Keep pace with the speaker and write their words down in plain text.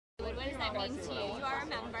code. What does that mean to you? You are a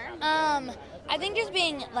member. I think just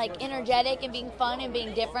being like energetic and being fun and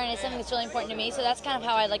being different is something that's really important to me. So that's kind of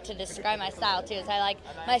how I like to describe my style too. Is I like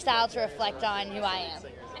my style to reflect on who I am.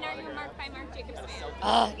 And are you a Mark Jacobs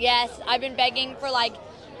fan? Yes, I've been begging for like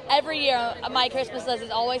every year. My Christmas list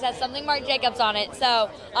always has something Marc Jacobs on it. So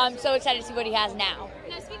I'm so excited to see what he has now.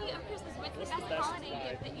 Now, speaking of Christmas, what's the best holiday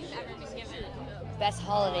gift that you've ever been given? Best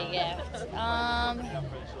holiday gift.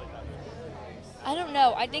 I don't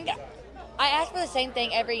know. I think I ask for the same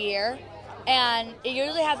thing every year, and it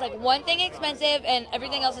usually has like one thing expensive and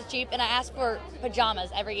everything else is cheap, and I ask for pajamas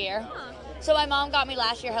every year. So my mom got me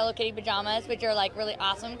last year Hello Kitty pajamas, which are like really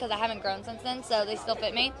awesome because I haven't grown since then, so they still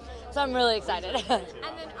fit me. So I'm really excited. And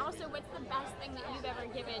then also, what's the best thing that you've ever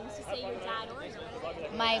given to, say, your dad or your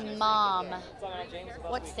mom? My mom.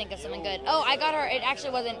 Let's think of something good. Oh, I got her, it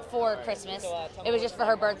actually wasn't for Christmas. It was just for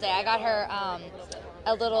her birthday. I got her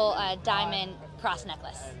a little diamond cross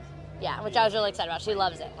necklace. Yeah, which I was really excited about. She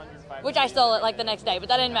loves it. Which I stole it like the next day, but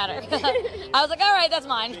that didn't matter. I was like, all right, that's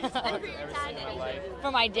mine. And for your dad, anything?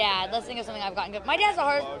 For my dad, let's think of something I've gotten good. My dad's the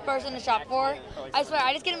hardest person to shop for. I swear,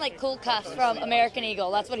 I just get him like cool cuffs from American Eagle.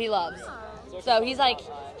 That's what he loves. So he's I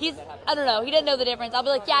don't know, he doesn't know the difference. I'll be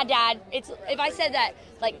like, yeah, Dad, if I said that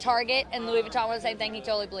like Target and Louis Vuitton were the same thing, he'd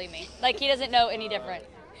totally believe me. Like, he doesn't know any different.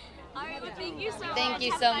 All right, well, thank you so much. Thank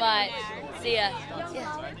you so much. See ya.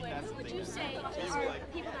 Would you say are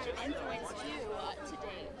people that have influenced you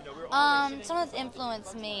today? Someone that's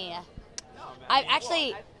influenced me. I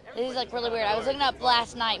actually, this is like really weird. I was looking up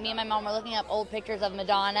last night, me and my mom were looking up old pictures of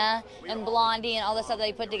Madonna and Blondie and all the stuff that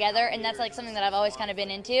they put together, and that's like something that I've always kind of been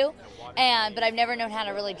into, but I've never known how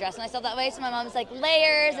to really dress myself that way. So my mom's like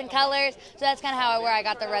layers and colors, so that's kind of where I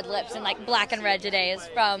got the red lips and like black and red today is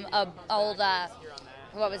from a old,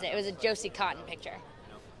 what was it? It was a Josie Cotton picture.